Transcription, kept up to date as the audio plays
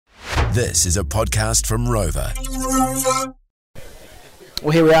This is a podcast from Rover.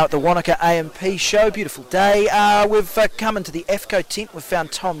 Well, here we are at the Wanaka A&P show. Beautiful day. We've come into the AFCO tent. We've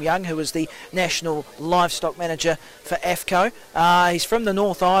found Tom Young, who is the National Livestock Manager for AFCO. He's from the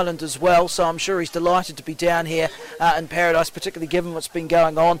North Island as well, so I'm sure he's delighted to be down here in Paradise, particularly given what's been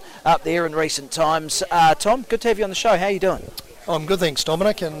going on up there in recent times. Tom, good to have you on the show. How are you doing? I'm good, thanks,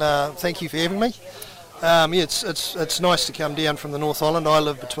 Dominic, and thank you for having me. It's nice to come down from the North Island. I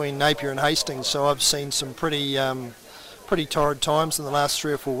live between Napier and Hastings, so I've seen some pretty torrid times in the last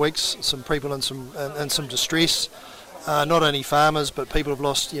 3 or 4 weeks. Some people in some distress. Not only farmers, but people have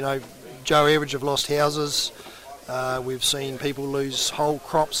lost. Joe average have lost houses. We've seen people lose whole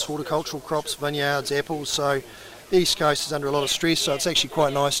crops, horticultural crops, vineyards, apples. So the East Coast is under a lot of stress. So it's actually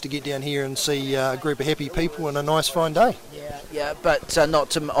quite nice to get down here and see a group of happy people and a nice fine day. Yeah, but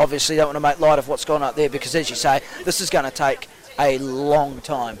not to obviously don't want to make light of what's gone up there, because as you say, this is going to take a long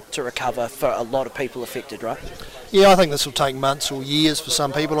time to recover for a lot of people affected, right? Yeah, I think this will take months or years for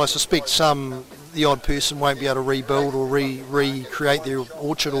some people. I suspect the odd person won't be able to rebuild or recreate their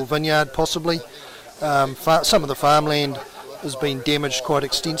orchard or vineyard possibly. Some of the farmland has been damaged quite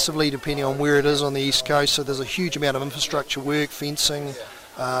extensively depending on where it is on the East Coast, so there's a huge amount of infrastructure work, fencing,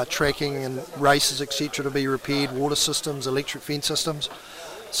 tracking and races, etc. to be repaired, water systems, electric fence systems.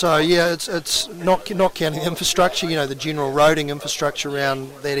 So yeah, it's not counting the infrastructure. The general roading infrastructure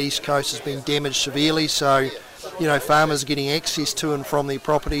around that East Coast has been damaged severely. So, farmers getting access to and from their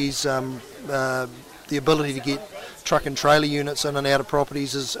properties, the ability to get truck and trailer units in and out of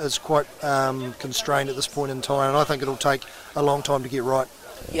properties is quite constrained at this point in time, and I think it'll take a long time to get right.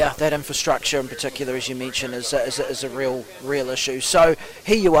 Yeah, that infrastructure in particular, as you mentioned, is a real issue. So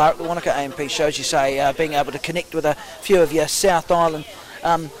here you are at the Wanaka A&P show, as you say, being able to connect with a few of your South Island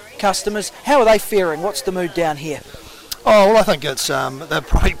customers. How are they faring? What's the mood down here? Oh, well, I think it's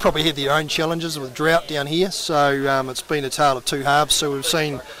they've probably had their own challenges with drought down here, so it's been a tale of two halves. So we've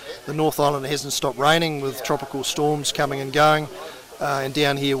seen the North Island hasn't stopped raining with tropical storms coming and going, and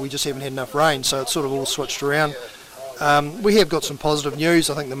down here we just haven't had enough rain, so it's sort of all switched around. We have got some positive news.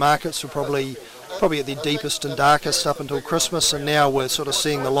 I think the markets were probably at their deepest and darkest up until Christmas, and now we're sort of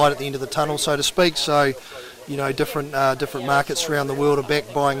seeing the light at the end of the tunnel, so to speak. So, different markets around the world are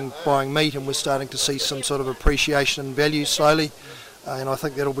back buying meat, and we're starting to see some sort of appreciation in value slowly, and I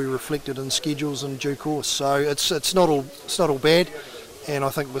think that'll be reflected in schedules in due course. So it's not all bad, and I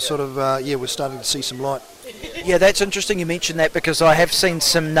think we're we're starting to see some light. Yeah, that's interesting you mentioned that, because I have seen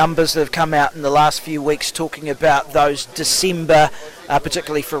some numbers that have come out in the last few weeks talking about those December,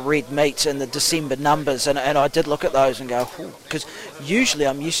 particularly for red meat, and the December numbers, and I did look at those and go, because usually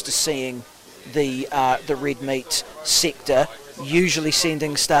I'm used to seeing the red meat sector usually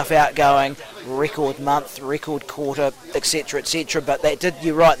sending stuff out going record month, record quarter, etc., but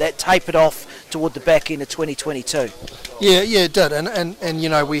you're right, that tapered off toward the back end of 2022. Yeah, it did,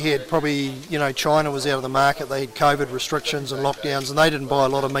 and we had probably, China was out of the market. They had COVID restrictions and lockdowns, and they didn't buy a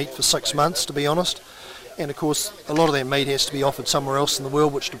lot of meat for 6 months, to be honest. And of course, a lot of that meat has to be offered somewhere else in the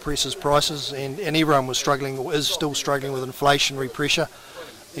world, which depresses prices, and everyone was struggling, or is still struggling with inflationary pressure,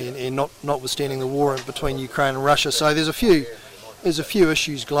 and notwithstanding the war between Ukraine and Russia. So there's a few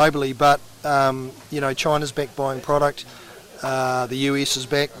issues globally, but China's back buying product. The US is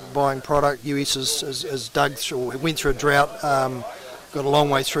back buying product. US went through a drought, got a long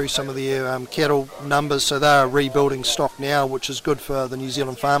way through some of their cattle numbers, so they are rebuilding stock now, which is good for the New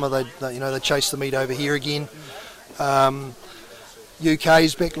Zealand farmer. They chase the meat over here again. UK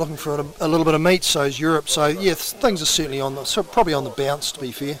is back looking for a little bit of meat, so is Europe. So yeah, things are certainly probably on the bounce, to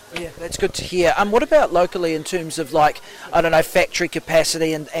be fair. Yeah, that's good to hear. What about locally in terms of factory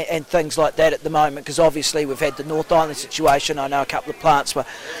capacity and things like that at the moment? Because obviously we've had the North Island situation. I know a couple of plants were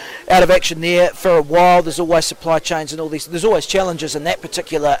out of action there for a while. There's always supply chains and all these. There's always challenges in that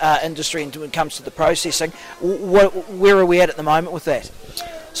particular industry when it comes to the processing. Where are we at the moment with that?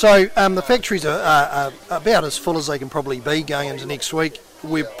 So the factories are about as full as they can probably be going into next week.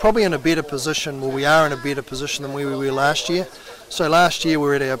 We're probably in a better position, we are in a better position than where we were last year. So last year we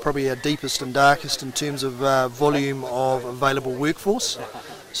were at probably our deepest and darkest in terms of volume of available workforce.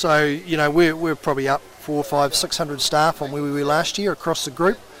 So, we're probably up 400, 500, 600 staff on where we were last year across the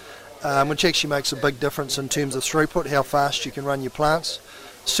group, which actually makes a big difference in terms of throughput, how fast you can run your plants.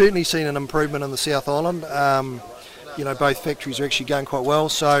 Certainly seen an improvement in the South Island. Both factories are actually going quite well,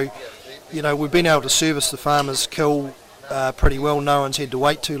 so we've been able to service the farmers' kill pretty well. No one's had to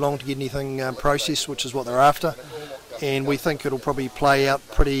wait too long to get anything processed, which is what they're after, and we think it'll probably play out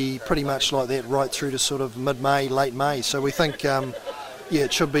pretty much like that right through to sort of mid-May, late May. So we think the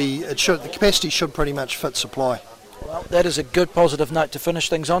capacity should pretty much fit supply. Well, that is a good positive note to finish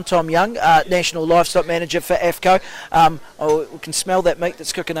things on. Tom Young, National Livestock Manager for AFCO. We can smell that meat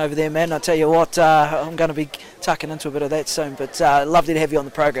that's cooking over there, man. I tell you what, I'm going to be tucking into a bit of that soon. But lovely to have you on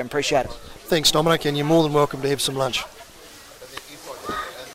the program. Appreciate it. Thanks, Dominic, and you're more than welcome to have some lunch.